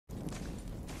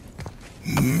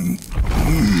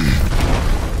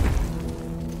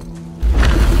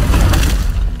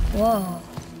Whoa.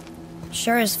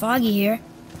 Sure is foggy here.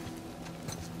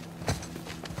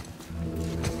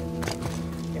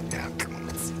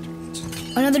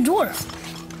 Another dwarf.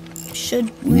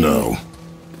 Should we... No.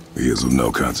 He is of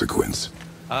no consequence.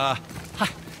 Hi.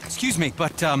 Excuse me,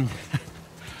 but,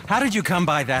 how did you come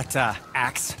by that,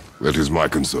 axe? That is my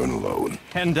concern alone.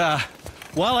 And,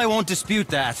 while I won't dispute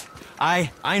that,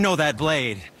 I know that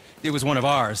blade. It was one of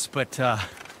ours, but,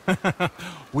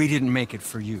 we didn't make it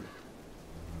for you.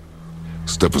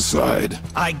 Step aside.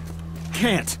 I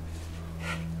can't.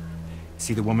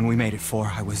 See, the woman we made it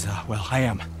for, well, I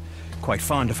am quite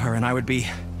fond of her, and I would be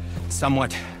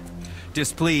somewhat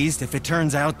displeased if it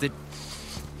turns out that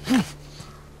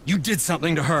you did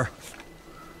something to her.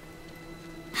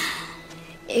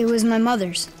 It was my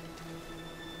mother's.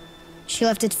 She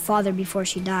left its father before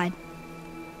she died.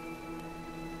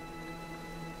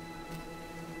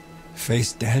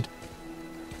 Face dead?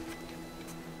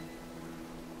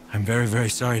 I'm very, very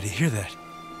sorry to hear that.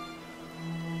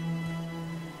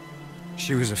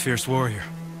 She was a fierce warrior.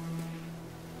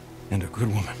 And a good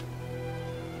woman.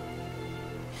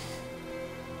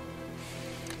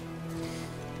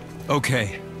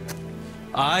 Okay.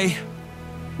 I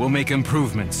will make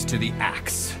improvements to the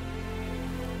axe.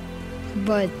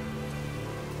 But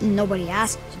nobody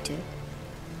asked you to.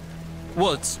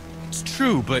 Well, it's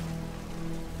true, but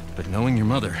knowing your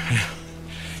mother,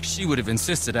 she would have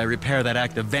insisted I repair that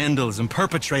act of vandalism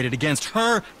perpetrated against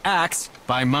her axe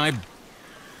by my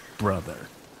brother.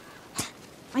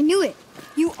 I knew it.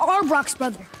 You are Brock's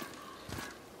brother.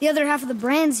 The other half of the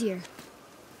brand's here.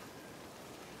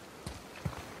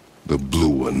 The blue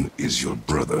one is your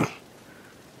brother.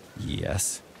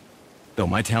 Yes. Though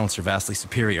my talents are vastly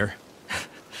superior.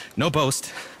 No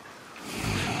boast.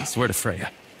 I swear to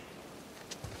Freya.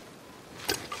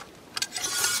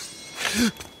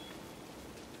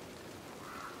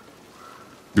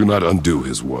 Do not undo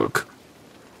his work.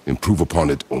 Improve upon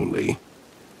it only.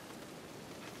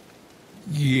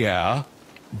 Yeah,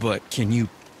 but can you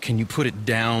put it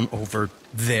down over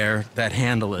there? That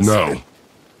handle is... No.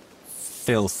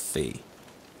 Filthy.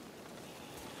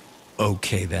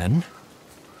 Okay then.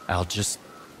 I will just...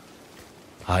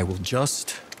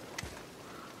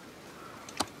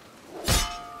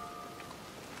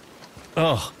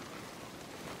 Oh.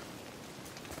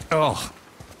 Oh.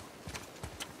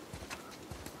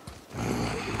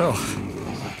 Oh.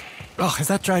 Oh, is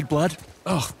that dried blood?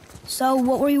 Oh. So,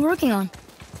 what were you working on?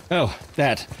 Oh,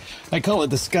 that. I call it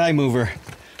the Sky Mover.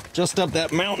 Just up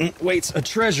that mountain waits a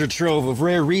treasure trove of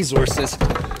rare resources.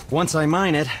 Once I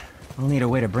mine it, I'll need a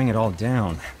way to bring it all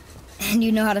down. And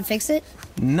you know how to fix it?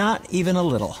 Not even a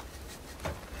little.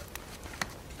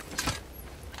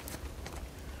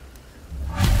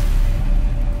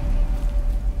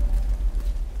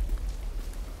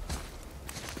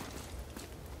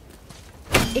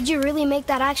 Did you really make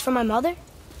that axe for my mother?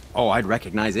 Oh, I'd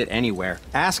recognize it anywhere.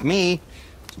 Ask me.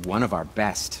 It's one of our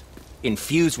best.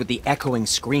 Infused with the echoing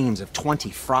screams of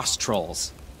 20 frost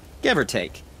trolls. Give or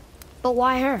take. But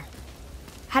why her?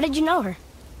 How did you know her?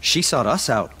 She sought us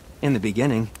out in the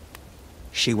beginning.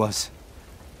 She was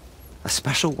a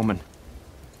special woman.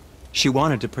 She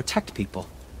wanted to protect people.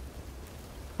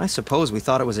 I suppose we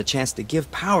thought it was a chance to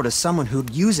give power to someone who'd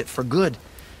use it for good.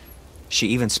 She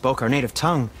even spoke our native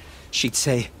tongue. She'd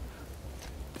say,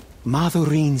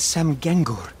 Madurin sem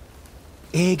Gengur,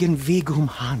 egen vigum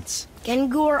Hans.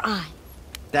 Gengur I.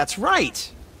 That's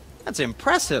right. That's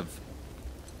impressive.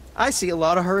 I see a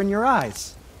lot of her in your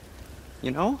eyes.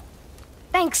 You know?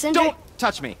 Thanks, Sindri. Don't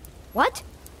touch me. What?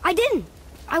 I didn't.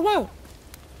 I won't.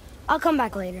 I'll come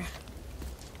back later.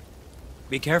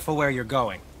 Be careful where you're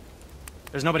going.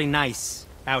 There's nobody nice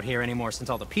out here anymore since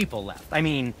all the people left. I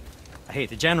mean, I hate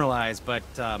to generalize, but,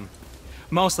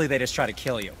 mostly they just try to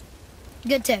kill you.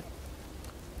 Good tip.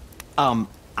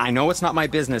 I know it's not my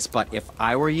business, but if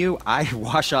I were you, I'd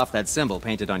wash off that symbol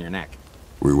painted on your neck.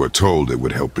 We were told it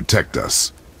would help protect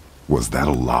us. Was that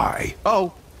a lie?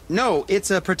 Oh, no,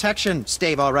 it's a protection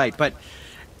stave, all right, but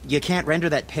you can't render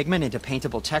that pigment into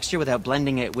paintable texture without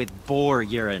blending it with boar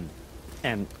urine.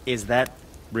 And is that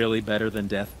really better than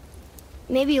death?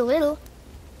 Maybe a little.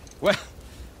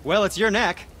 Well, it's your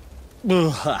neck.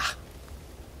 Ugh.